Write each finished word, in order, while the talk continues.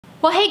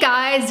Well, hey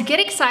guys, get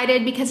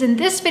excited because in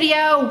this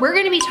video, we're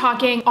gonna be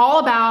talking all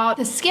about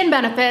the skin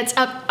benefits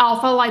of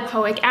alpha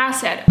lipoic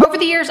acid. Over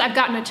the years, I've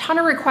gotten a ton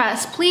of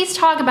requests. Please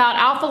talk about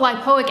alpha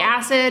lipoic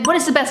acid. What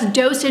is the best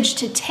dosage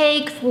to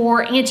take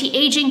for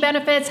anti-aging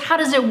benefits? How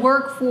does it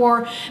work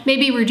for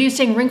maybe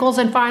reducing wrinkles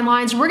and fine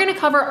lines? We're gonna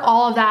cover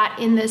all of that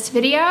in this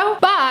video.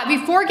 But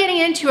before getting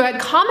into it,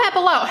 comment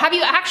below. Have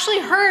you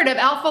actually heard of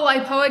alpha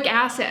lipoic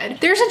acid?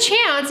 There's a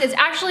chance it's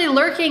actually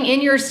lurking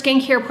in your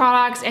skincare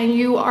products and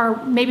you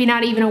are maybe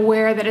not even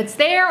aware that it's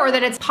there or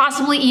that it's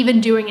possibly even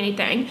doing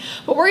anything.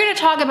 But we're gonna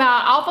talk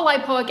about alpha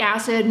lipoic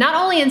acid, not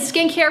only in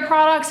skincare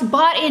products,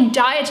 but in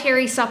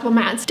dietary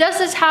supplements. Does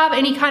this have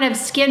any kind of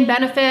skin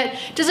benefit?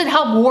 Does it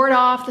help ward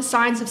off the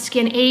signs of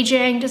skin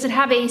aging? Does it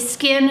have a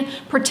skin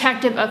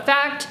protective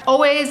effect?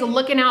 Always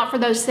looking out for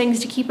those things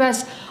to keep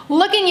us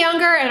looking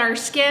younger and our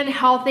skin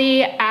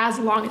healthy as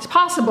long as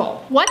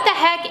possible. What the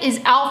heck is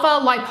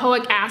alpha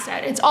lipoic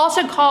acid? It's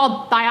also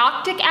called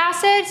thioctic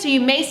acid, so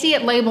you may see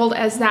it labeled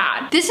as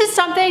that. This is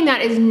something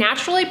that is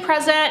naturally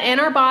present in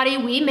our body.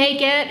 We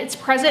make it. It's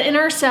present in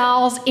our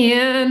cells,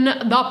 in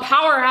the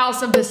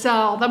powerhouse of the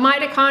cell, the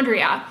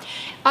mitochondria.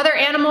 Other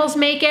animals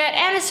make it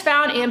and is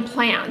found in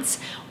plants.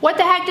 What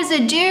the heck does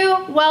it do?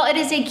 Well, it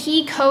is a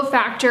key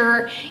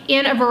cofactor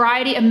in a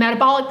variety of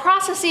metabolic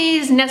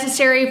processes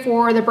necessary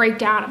for the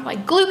breakdown of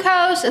like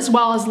glucose as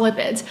well as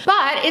lipids.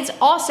 But it's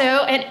also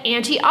an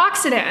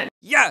antioxidant.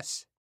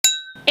 Yes!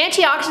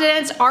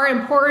 Antioxidants are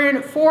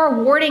important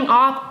for warding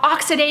off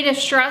oxidative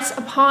stress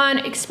upon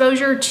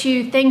exposure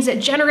to things that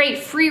generate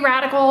free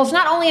radicals,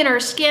 not only in our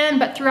skin,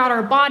 but throughout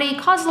our body,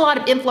 cause a lot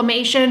of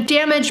inflammation,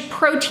 damage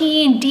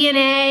protein,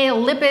 DNA,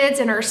 lipids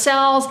in our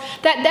cells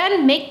that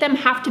then make them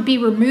have to be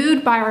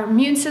removed by our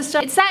immune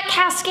system. It's that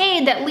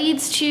cascade that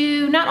leads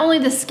to not only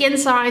the skin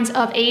signs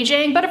of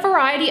aging, but a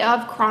variety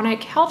of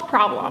chronic health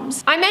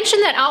problems. I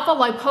mentioned that alpha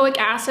lipoic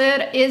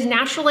acid is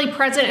naturally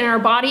present in our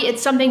body.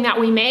 It's something that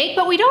we make,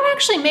 but we don't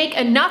actually make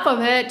enough of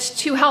it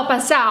to help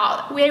us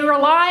out. We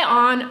rely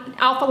on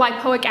alpha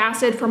lipoic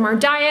acid from our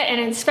diet,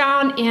 and it's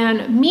found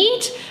in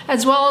meat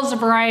as well as a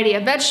variety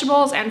of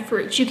vegetables and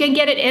fruits. You can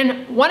get it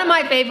in one of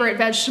my favorite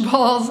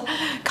vegetables.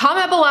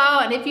 Comment below,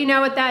 and if you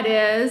know what that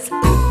is.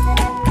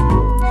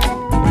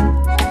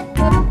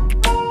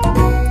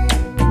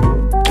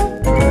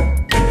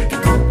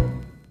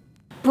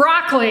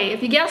 Broccoli.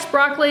 If you guessed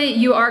broccoli,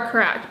 you are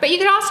correct. But you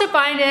can also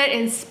find it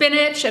in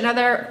spinach,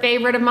 another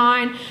favorite of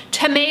mine,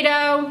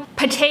 tomato,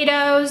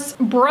 potatoes,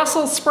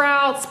 Brussels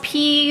sprouts,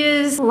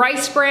 peas,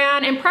 rice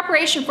bran. In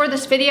preparation for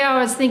this video,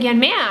 I was thinking,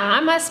 man, I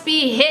must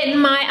be hitting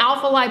my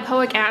alpha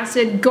lipoic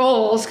acid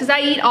goals because I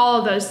eat all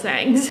of those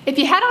things. If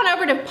you head on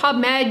over to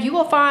PubMed, you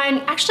will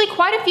find actually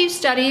quite a few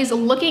studies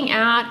looking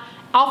at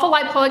alpha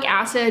lipoic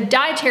acid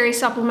dietary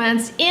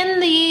supplements in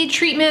the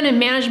treatment and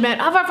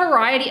management of a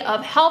variety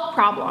of health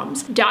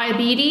problems.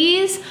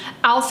 Diabetes,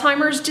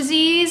 Alzheimer's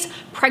disease,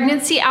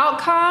 pregnancy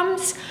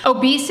outcomes,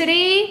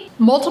 obesity,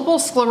 multiple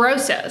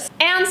sclerosis,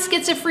 and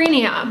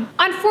schizophrenia.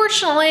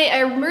 Unfortunately,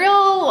 a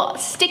real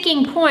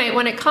sticking point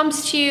when it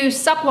comes to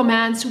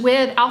supplements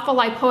with alpha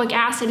lipoic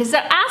acid is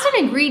that as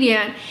an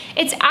ingredient,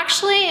 it's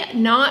actually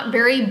not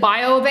very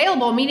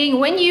bioavailable, meaning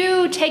when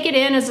you take it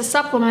in as a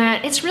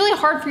supplement, it's really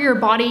hard for your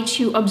body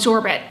to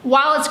absorb it.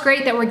 While it's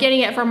great that we're getting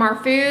it from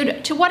our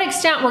food, to what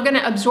extent we're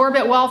gonna absorb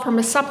it well from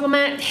a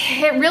supplement,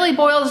 it really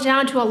boils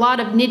down to a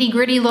lot of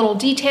nitty-gritty little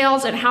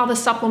details and how the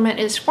supplement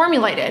is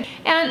formulated.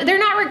 And they're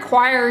not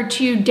required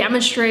to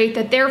demonstrate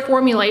that their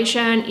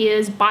formulation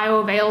is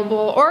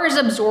bioavailable or is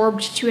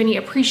absorbed to any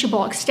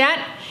appreciable extent.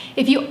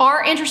 If you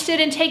are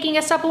interested in taking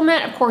a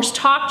supplement, of course,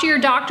 talk to your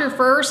doctor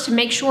first to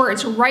make sure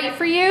it's right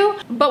for you.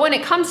 But when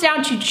it comes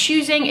down to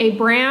choosing a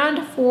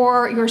brand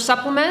for your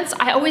supplements,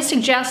 I always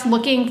suggest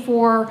looking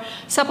for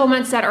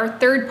supplements that are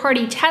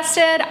third-party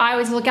tested. I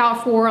always look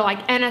out for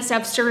like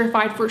NSF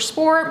certified for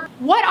sport.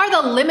 What are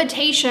the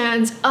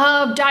limitations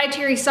of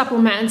dietary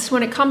supplements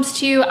when it comes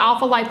to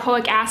alpha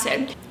lipoic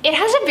acid? It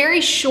has a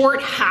very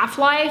short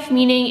half-life,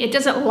 meaning it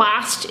doesn't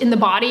last in the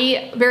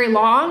body very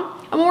long.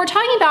 And when we're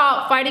talking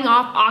about fighting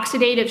off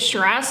oxidative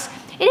stress,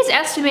 it is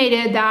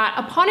estimated that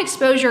upon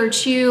exposure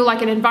to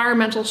like an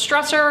environmental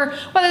stressor,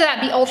 whether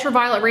that be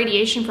ultraviolet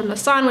radiation from the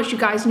sun, which you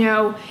guys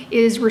know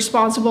is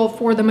responsible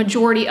for the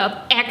majority of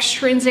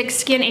extrinsic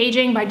skin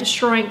aging by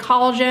destroying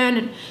collagen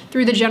and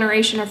through the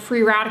generation of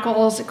free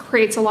radicals, it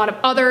creates a lot of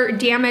other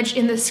damage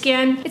in the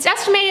skin. It's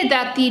estimated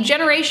that the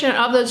generation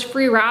of those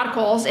free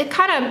radicals, it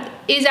kind of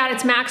is at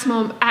its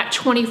maximum at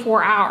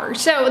 24 hours.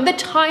 So the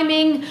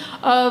timing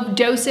of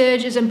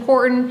dosage is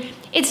important.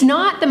 It's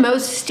not the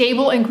most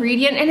stable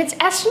ingredient, and it's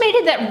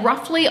estimated that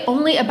roughly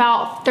only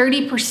about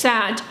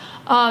 30%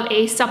 of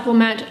a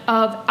supplement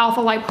of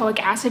alpha lipoic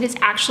acid is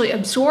actually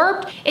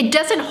absorbed. It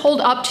doesn't hold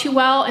up too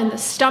well in the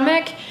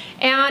stomach,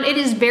 and it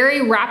is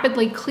very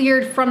rapidly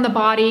cleared from the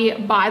body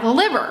by the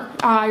liver.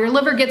 Your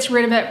liver gets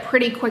rid of it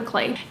pretty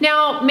quickly.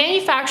 Now,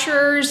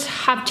 manufacturers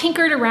have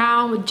tinkered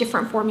around with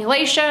different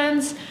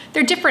formulations.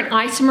 There are different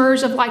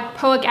isomers of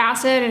lipoic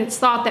acid, and it's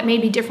thought that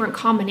maybe different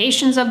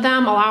combinations of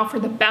them allow for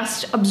the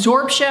best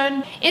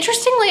absorption.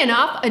 Interestingly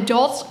enough,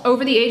 adults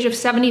over the age of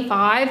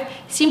 75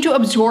 seem to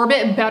absorb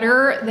it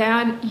better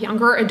than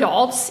younger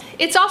adults.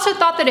 It's also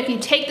thought that if you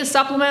take the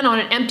supplement on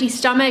an empty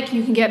stomach,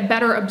 you can get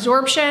better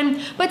absorption,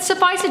 but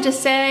suffice it to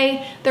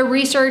say, the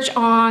research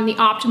on the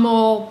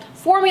optimal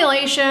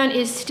formulation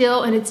is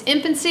still in its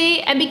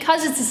infancy, and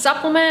because it's a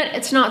supplement,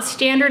 it's not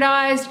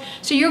standardized,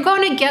 so you're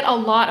going to get a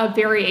lot of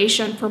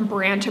variation from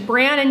brand to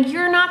brand, and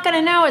you're not going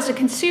to know as a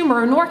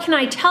consumer, nor can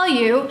I tell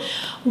you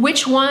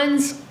which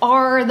ones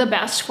are the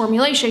best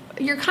formulation.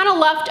 You're kind of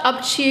left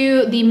up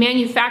to the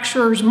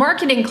manufacturer's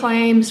marketing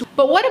claims.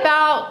 But what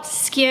about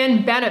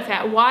skin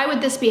benefit? Why would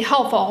this be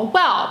helpful?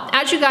 Well,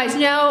 as you guys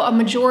know, a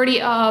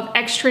majority of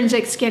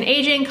extrinsic skin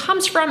aging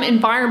comes from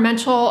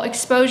environmental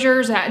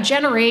exposures that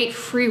generate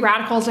free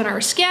radicals in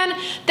our skin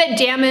that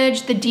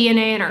damage the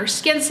DNA in our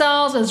skin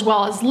cells, as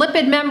well as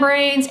lipid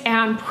membranes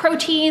and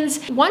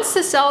proteins. Once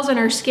the cells in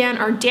our skin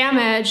are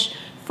damaged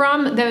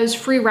from those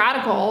free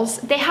radicals,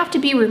 they have to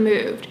be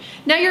removed.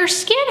 Now, your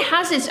skin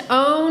has its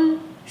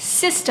own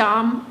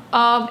system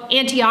of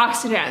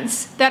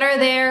antioxidants that are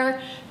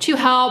there to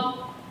help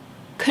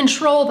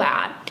control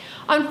that.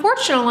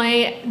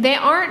 Unfortunately, they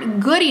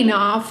aren't good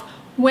enough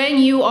when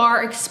you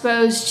are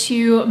exposed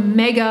to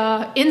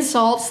mega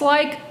insults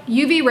like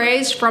UV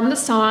rays from the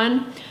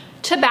sun,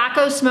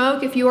 tobacco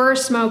smoke if you are a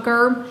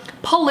smoker,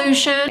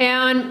 pollution,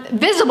 and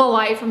visible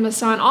light from the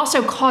sun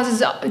also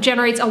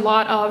generates a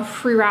lot of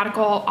free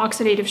radical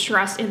oxidative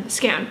stress in the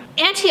skin.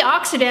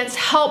 Antioxidants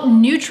help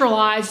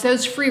neutralize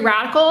those free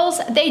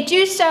radicals. They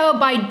do so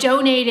by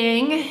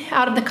donating,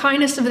 out of the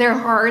kindness of their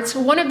hearts,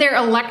 one of their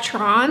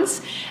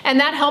electrons,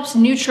 and that helps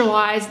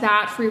neutralize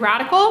that free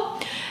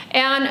radical.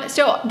 And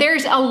so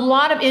there's a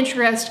lot of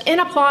interest in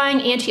applying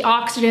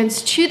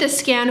antioxidants to the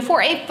skin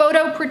for a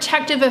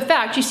photoprotective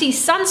effect. You see,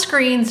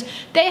 sunscreens,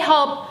 they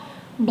help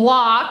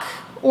block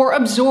or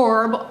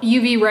absorb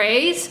UV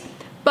rays,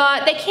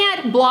 but they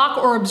can't block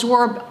or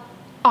absorb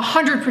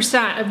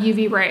 100% of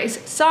UV rays.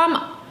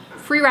 Some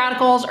free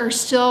radicals are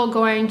still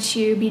going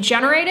to be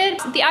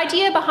generated. The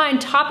idea behind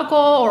topical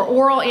or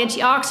oral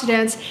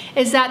antioxidants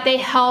is that they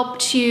help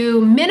to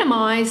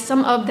minimize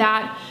some of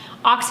that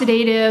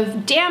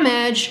oxidative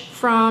damage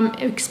from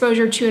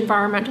exposure to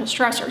environmental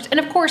stressors. And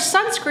of course,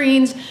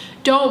 sunscreens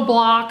don't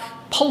block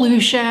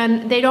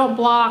pollution, they don't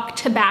block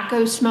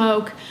tobacco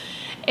smoke,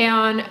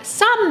 and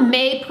some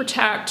may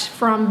protect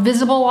from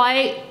visible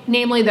light,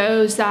 namely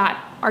those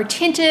that are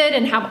tinted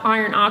and have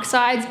iron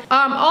oxides.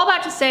 All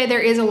that to say, there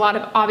is a lot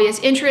of obvious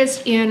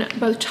interest in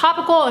both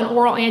topical and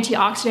oral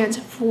antioxidants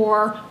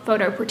for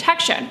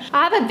photoprotection.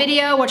 I have a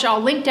video, which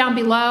I'll link down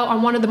below,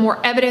 on one of the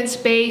more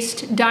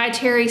evidence-based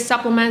dietary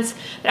supplements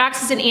that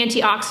acts as an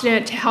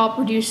antioxidant to help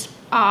reduce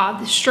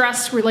the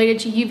stress related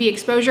to UV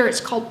exposure. It's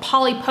called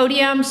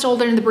Polypodium,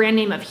 sold under the brand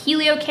name of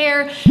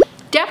HelioCare.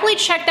 Definitely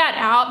check that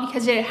out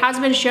because it has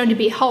been shown to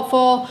be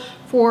helpful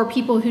for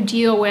people who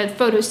deal with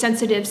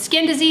photosensitive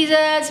skin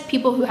diseases.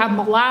 People who have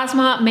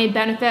melasma may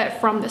benefit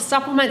from the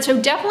supplement,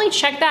 so definitely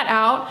check that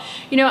out.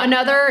 You know,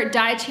 another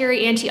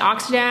dietary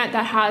antioxidant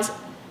that has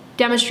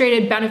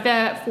demonstrated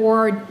benefit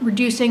for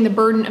reducing the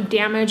burden of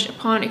damage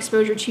upon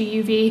exposure to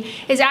UV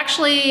is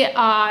actually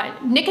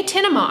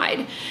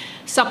nicotinamide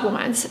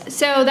supplements.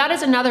 So that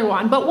is another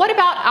one. But what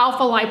about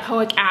alpha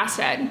lipoic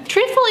acid?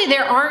 Truthfully,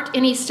 there aren't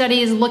any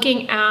studies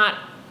looking at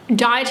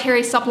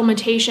dietary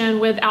supplementation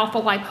with alpha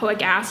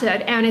lipoic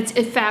acid and its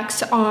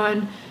effects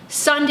on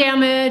sun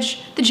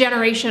damage, the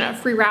generation of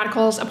free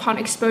radicals upon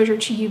exposure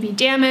to UV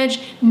damage,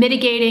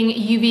 mitigating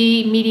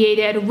UV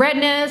mediated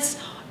redness,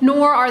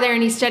 nor are there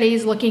any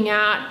studies looking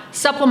at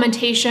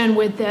supplementation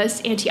with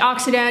this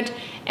antioxidant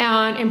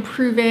and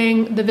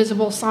improving the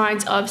visible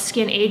signs of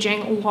skin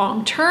aging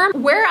long term.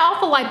 Where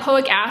alpha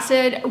lipoic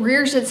acid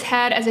rears its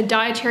head as a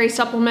dietary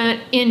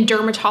supplement in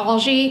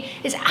dermatology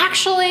is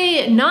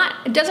actually not,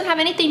 it doesn't have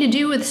anything to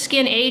do with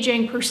skin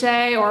aging per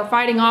se or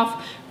fighting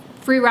off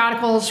free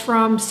radicals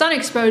from sun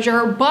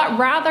exposure, but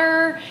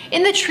rather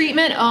in the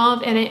treatment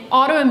of an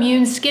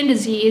autoimmune skin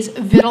disease,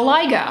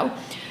 vitiligo.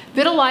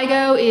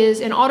 Vitiligo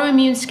is an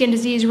autoimmune skin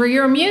disease where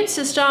your immune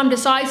system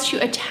decides to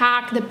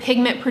attack the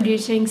pigment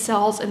producing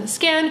cells in the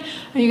skin,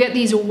 and you get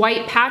these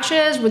white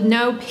patches with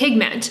no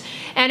pigment.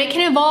 And it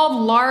can involve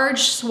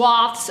large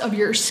swaths of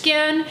your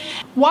skin.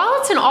 While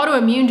it's an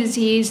autoimmune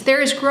disease,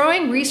 there is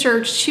growing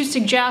research to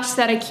suggest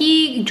that a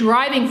key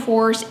driving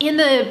force in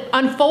the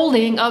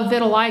unfolding of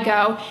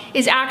vitiligo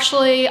is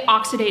actually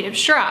oxidative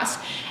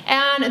stress.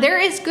 And there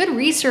is good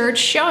research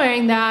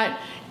showing that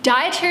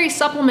dietary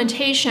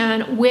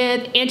supplementation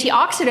with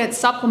antioxidant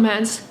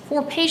supplements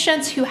for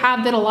patients who have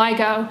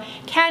vitiligo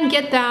can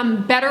get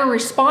them better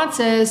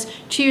responses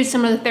to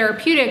some of the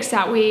therapeutics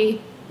that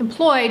we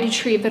employed to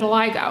treat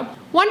vitiligo.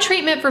 One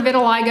treatment for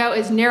vitiligo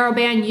is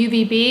narrowband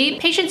UVB.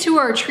 Patients who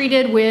are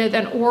treated with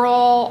an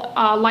oral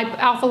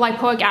alpha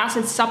lipoic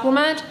acid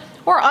supplement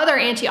or other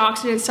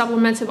antioxidant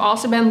supplements have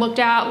also been looked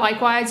at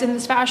likewise in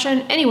this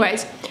fashion.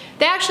 Anyways,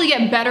 they actually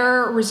get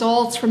better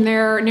results from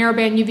their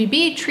narrowband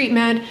UVB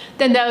treatment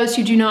than those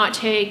who do not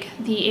take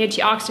the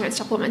antioxidant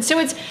supplements. So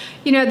it's,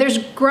 you know, there's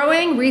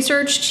growing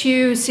research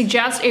to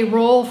suggest a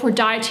role for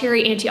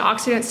dietary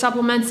antioxidant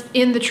supplements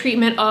in the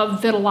treatment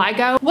of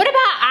vitiligo. What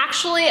about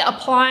actually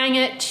applying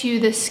it to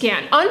the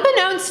skin?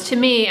 Unbeknownst to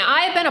me,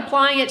 I have been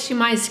applying it to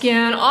my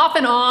skin off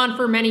and on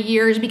for many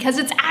years because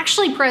it's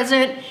actually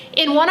present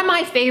in one of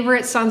my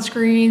favorite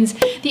sunscreens,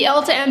 the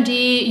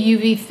EltaMD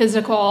UV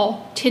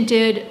Physical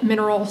Tinted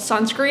Mineral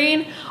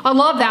Sunscreen. I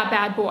love that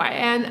bad boy.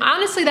 And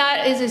honestly,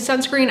 that is a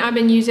sunscreen I've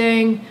been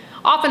using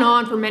off and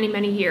on for many,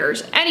 many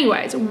years.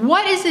 Anyways,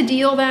 what is the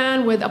deal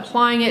then with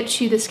applying it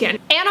to the skin?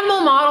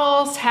 Animal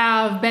models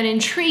have been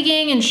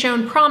intriguing and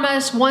shown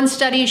promise. One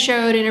study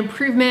showed an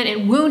improvement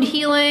in wound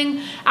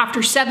healing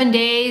after 7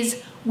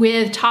 days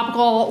with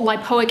topical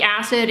lipoic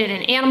acid in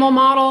an animal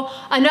model.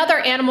 Another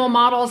animal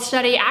model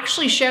study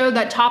actually showed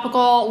that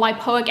topical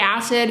lipoic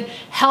acid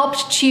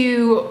helped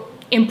to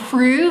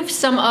improve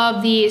some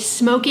of the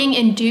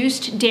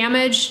smoking-induced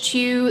damage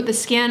to the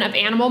skin of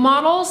animal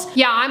models.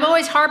 Yeah, I'm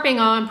always harping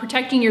on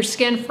protecting your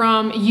skin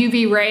from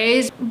UV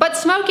rays, but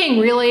smoking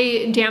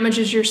really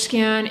damages your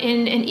skin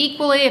in an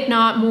equally, if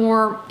not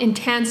more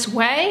intense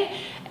way.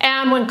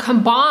 And when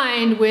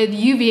combined with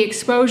UV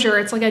exposure,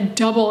 it's like a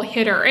double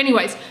hitter.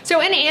 Anyways,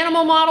 so in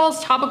animal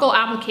models, topical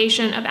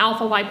application of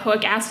alpha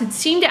lipoic acid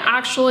seemed to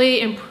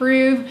actually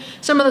improve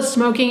some of the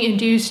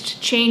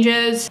smoking-induced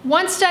changes.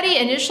 One study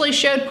initially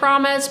showed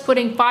promise,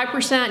 putting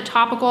 5%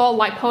 topical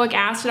lipoic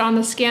acid on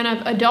the skin of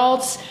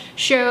adults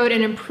showed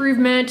an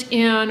improvement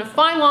in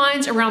fine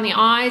lines around the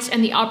eyes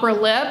and the upper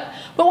lip.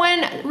 But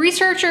when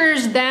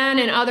researchers then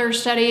in other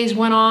studies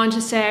went on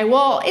to say,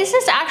 well, is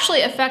this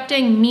actually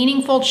affecting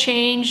meaningful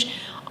change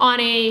on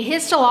a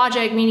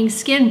histologic, meaning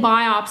skin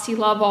biopsy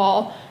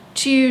level,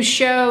 to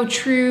show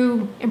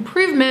true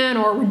improvement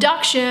or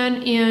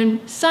reduction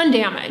in sun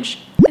damage?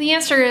 And the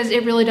answer is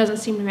it really doesn't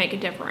seem to make a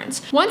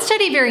difference. One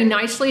study very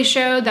nicely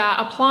showed that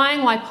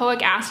applying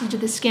lipoic acid to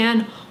the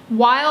skin,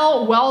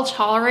 while well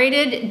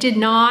tolerated, did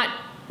not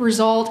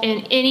result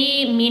in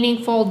any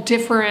meaningful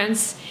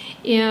difference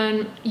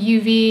in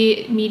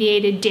UV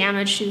mediated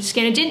damage to the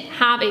skin. It didn't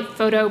have a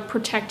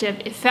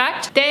photoprotective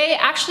effect. They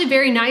actually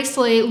very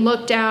nicely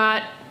looked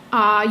at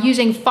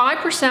using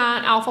 5%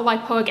 alpha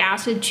lipoic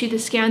acid to the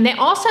skin. They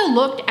also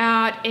looked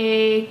at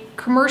a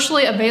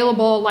commercially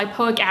available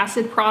lipoic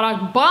acid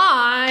product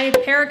by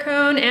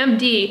Perricone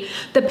MD.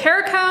 The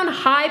Perricone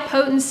High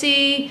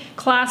Potency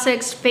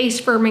Classics Face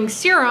Firming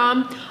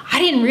Serum, I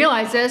didn't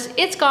realize this,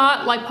 it's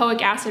got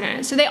lipoic acid in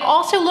it. So they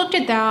also looked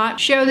at that,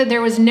 showed that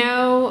there was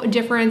no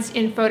difference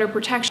in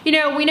photoprotection. You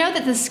know, we know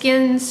that the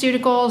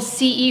SkinCeuticals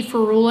CE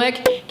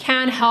Ferulic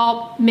can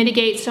help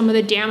mitigate some of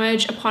the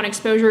damage upon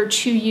exposure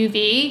to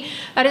UV.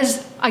 That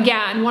is,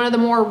 again, one of the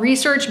more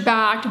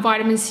research-backed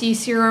vitamin C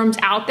serums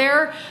out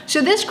there.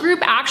 So this group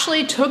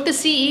actually took the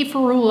CE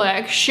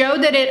Ferulic,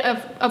 showed that it,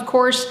 of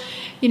course,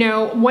 you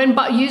know, when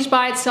used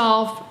by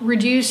itself,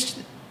 reduced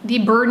the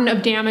burden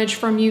of damage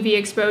from UV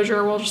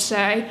exposure, we'll just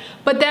say.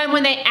 But then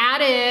when they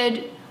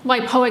added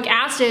lipoic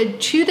acid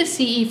to the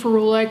CE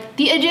Ferulic,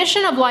 the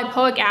addition of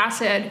lipoic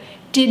acid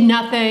did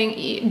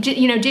nothing,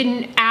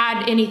 didn't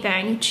add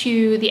anything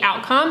to the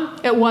outcome.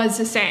 It was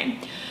the same.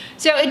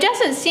 So it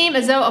doesn't seem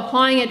as though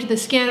applying it to the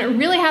skin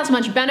really has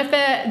much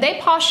benefit. They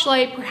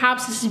postulate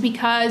perhaps this is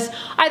because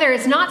either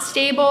it's not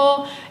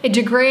stable, it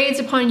degrades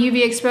upon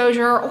UV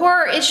exposure,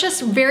 or it's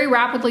just very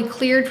rapidly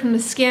cleared from the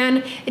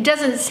skin. It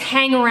doesn't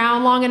hang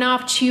around long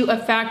enough to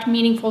affect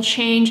meaningful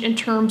change in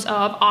terms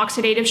of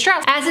oxidative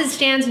stress. As it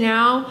stands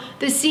now,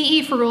 the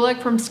CE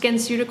Ferulic from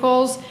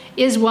SkinCeuticals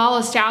is well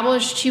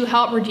established to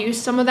help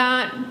reduce some of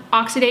that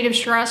oxidative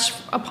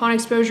stress upon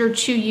exposure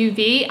to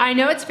UV. I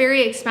know it's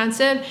very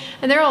expensive,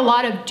 and there are a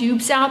lot of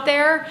dupes out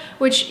there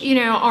which, you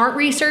know, aren't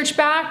research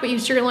backed, but you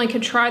certainly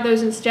could try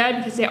those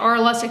instead because they are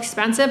less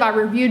expensive. I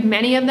reviewed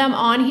many of them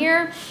on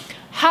here.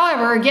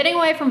 However, getting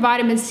away from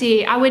vitamin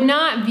C, I would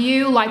not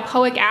view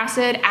lipoic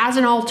acid as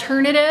an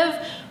alternative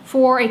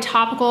for a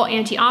topical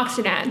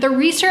antioxidant. The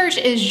research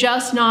is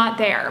just not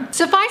there.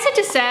 Suffice it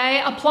to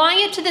say, applying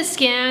it to the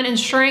skin in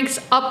strengths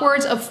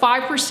upwards of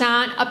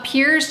 5%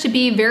 appears to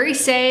be very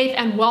safe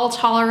and well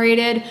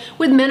tolerated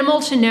with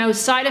minimal to no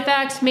side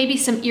effects, maybe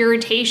some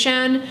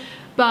irritation,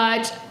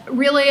 but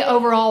really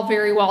overall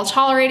very well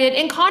tolerated.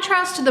 In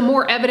contrast to the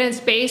more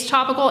evidence-based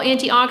topical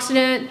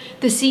antioxidant,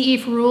 the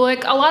CE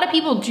Ferulic, a lot of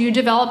people do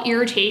develop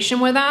irritation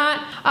with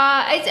that.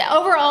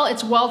 Overall,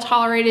 it's well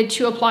tolerated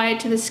to apply it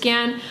to the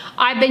skin.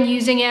 I've been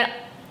using it,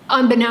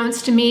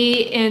 unbeknownst to me,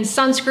 in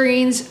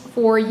sunscreens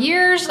for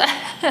years.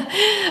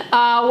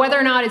 Whether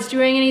or not it's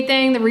doing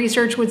anything, the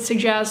research would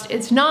suggest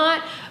it's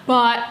not,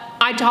 but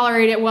I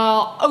tolerate it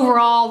well.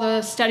 Overall,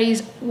 the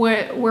studies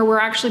where we're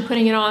actually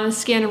putting it on the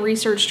skin and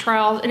research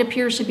trials, it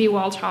appears to be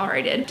well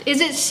tolerated.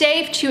 Is it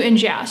safe to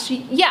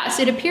ingest? Yes,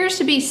 it appears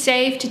to be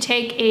safe to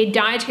take a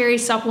dietary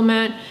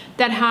supplement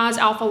that has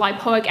alpha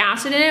lipoic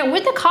acid in it,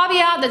 with the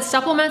caveat that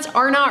supplements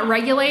are not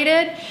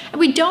regulated and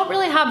we don't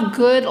really have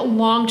good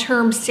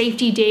long-term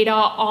safety data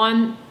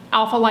on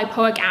alpha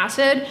lipoic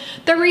acid.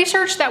 The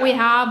research that we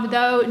have,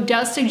 though,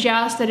 does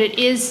suggest that it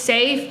is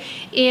safe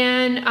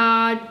in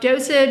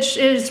dosage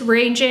is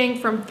ranging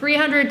from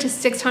 300 to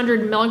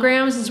 600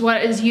 milligrams is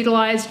what is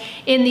utilized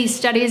in these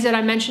studies that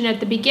I mentioned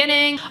at the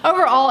beginning.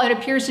 Overall, it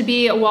appears to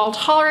be well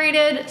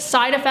tolerated.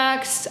 Side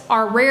effects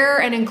are rare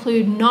and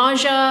include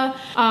nausea,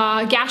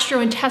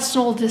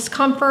 gastrointestinal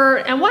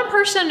discomfort, and one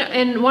person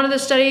in one of the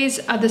studies,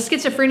 the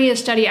schizophrenia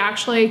study,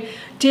 actually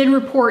did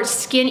report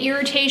skin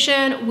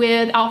irritation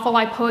with alpha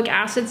lipoic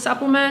acid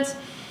supplements.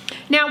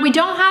 Now, we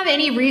don't have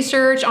any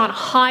research on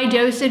high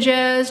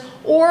dosages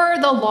or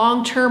the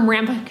long-term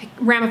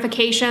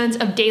ramifications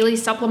of daily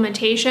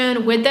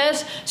supplementation with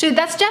this, so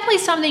that's definitely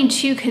something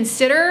to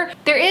consider.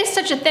 There is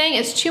such a thing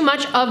as too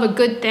much of a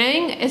good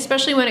thing,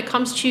 especially when it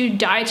comes to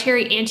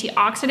dietary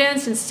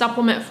antioxidants in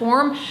supplement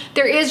form.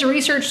 There is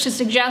research to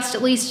suggest,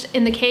 at least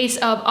in the case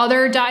of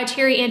other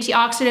dietary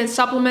antioxidant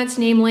supplements,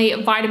 namely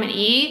vitamin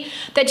E,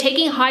 that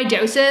taking high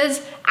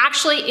doses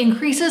actually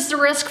increases the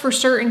risk for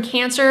certain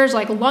cancers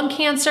like lung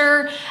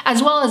cancer,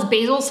 as well as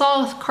basal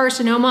cell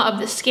carcinoma of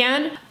the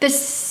skin. The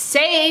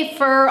safe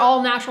for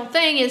all natural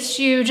thing is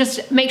to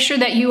just make sure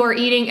that you are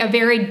eating a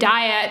varied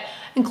diet,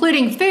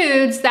 including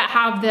foods that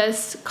have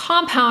this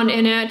compound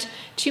in it,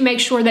 to make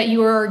sure that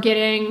you are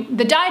getting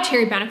the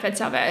dietary benefits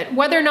of it.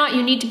 Whether or not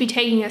you need to be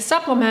taking a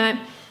supplement,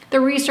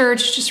 the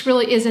research just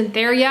really isn't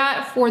there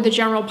yet for the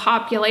general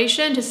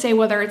population to say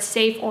whether it's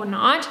safe or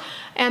not.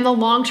 And the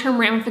long-term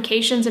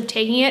ramifications of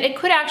taking it, it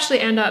could actually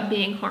end up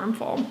being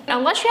harmful.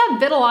 Unless you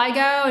have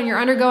vitiligo and you're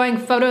undergoing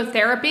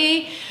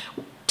phototherapy,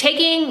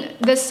 taking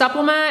this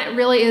supplement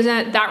really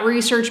isn't that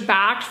research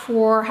backed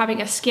for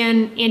having a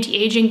skin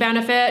anti-aging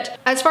benefit.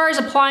 As far as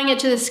applying it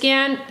to the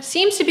skin,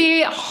 seems to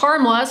be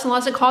harmless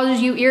unless it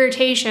causes you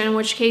irritation, in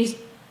which case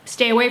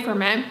stay away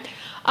from it.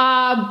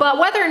 But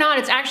whether or not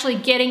it's actually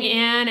getting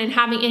in and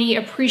having any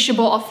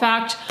appreciable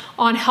effect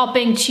on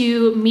helping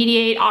to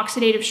mediate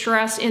oxidative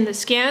stress in the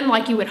skin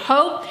like you would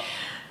hope,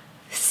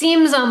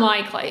 seems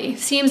unlikely,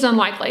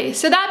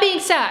 So that being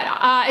said,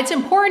 it's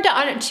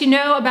important to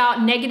know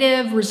about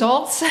negative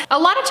results. A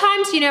lot of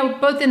times,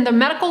 both in the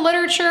medical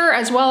literature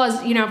as well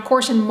as, of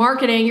course, in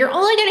marketing, you're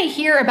only gonna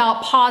hear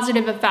about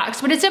positive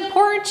effects, but it's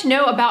important to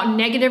know about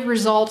negative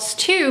results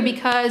too,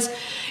 because,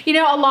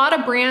 a lot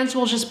of brands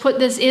will just put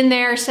this in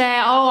there, say,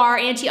 oh, our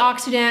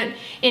antioxidant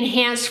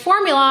enhanced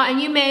formula,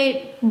 and you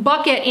may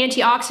bucket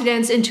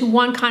antioxidants into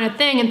one kind of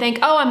thing and think,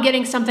 oh, I'm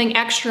getting something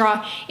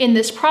extra in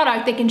this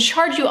product. They can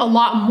charge you a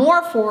lot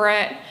more for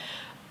it,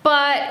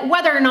 but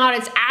whether or not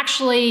it's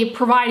actually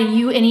providing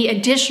you any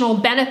additional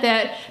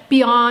benefit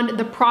beyond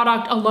the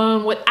product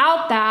alone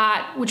without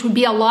that, which would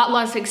be a lot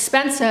less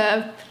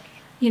expensive,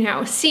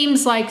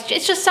 seems like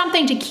it's just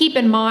something to keep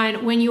in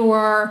mind when you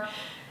are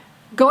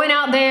going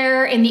out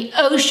there in the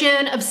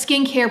ocean of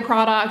skincare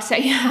products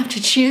that you have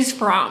to choose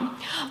from.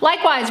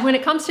 Likewise, when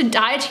it comes to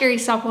dietary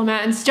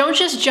supplements, don't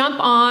just jump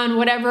on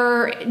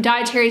whatever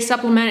dietary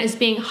supplement is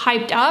being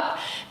hyped up,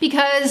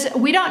 because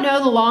we don't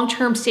know the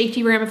long-term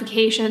safety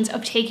ramifications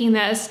of taking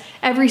this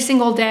every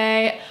single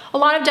day. A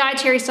lot of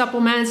dietary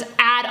supplements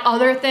add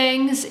other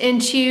things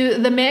into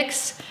the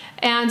mix.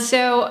 And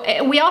so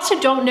we also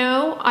don't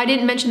know, I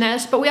didn't mention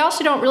this, but we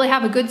also don't really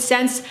have a good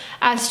sense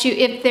as to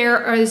if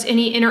there is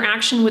any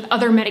interaction with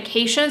other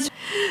medications.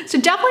 So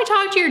definitely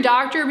talk to your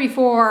doctor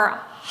before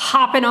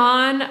hopping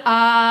on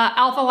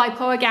alpha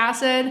lipoic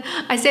acid.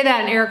 I say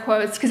that in air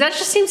quotes because that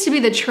just seems to be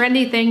the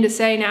trendy thing to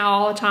say now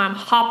all the time.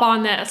 Hop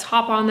on this,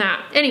 hop on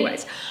that.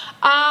 Anyways.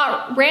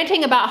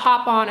 Ranting about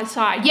hop on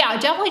aside, yeah,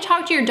 definitely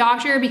talk to your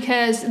doctor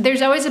because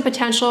there's always a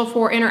potential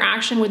for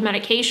interaction with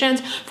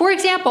medications. For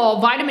example,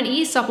 vitamin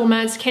E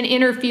supplements can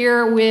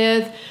interfere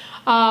with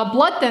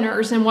blood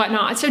thinners and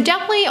whatnot. So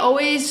definitely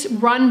always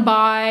run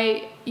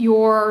by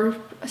your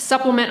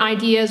supplement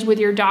ideas with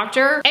your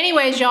doctor.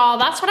 Anyways, y'all,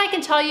 that's what I can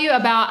tell you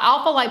about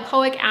alpha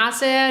lipoic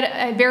acid,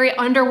 a very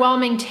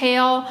underwhelming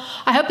tale.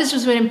 I hope this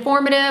was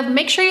informative.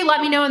 Make sure you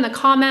let me know in the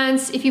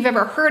comments if you've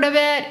ever heard of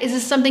it. Is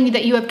this something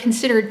that you have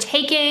considered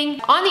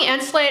taking? On the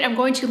end slate, I'm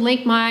going to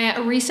link my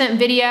recent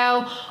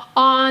video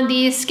on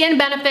the skin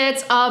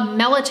benefits of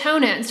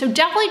melatonin. So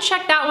definitely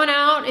check that one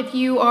out if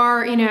you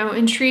are,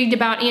 intrigued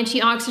about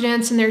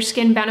antioxidants and their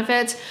skin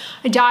benefits.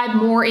 I dive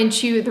more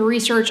into the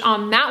research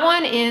on that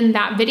one in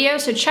that video,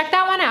 so check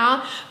that one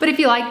out. But if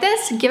you like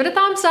this, give it a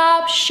thumbs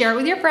up, share it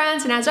with your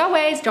friends, and as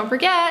always, don't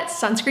forget,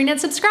 sunscreen and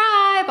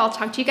subscribe. I'll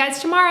talk to you guys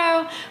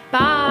tomorrow.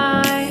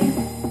 Bye.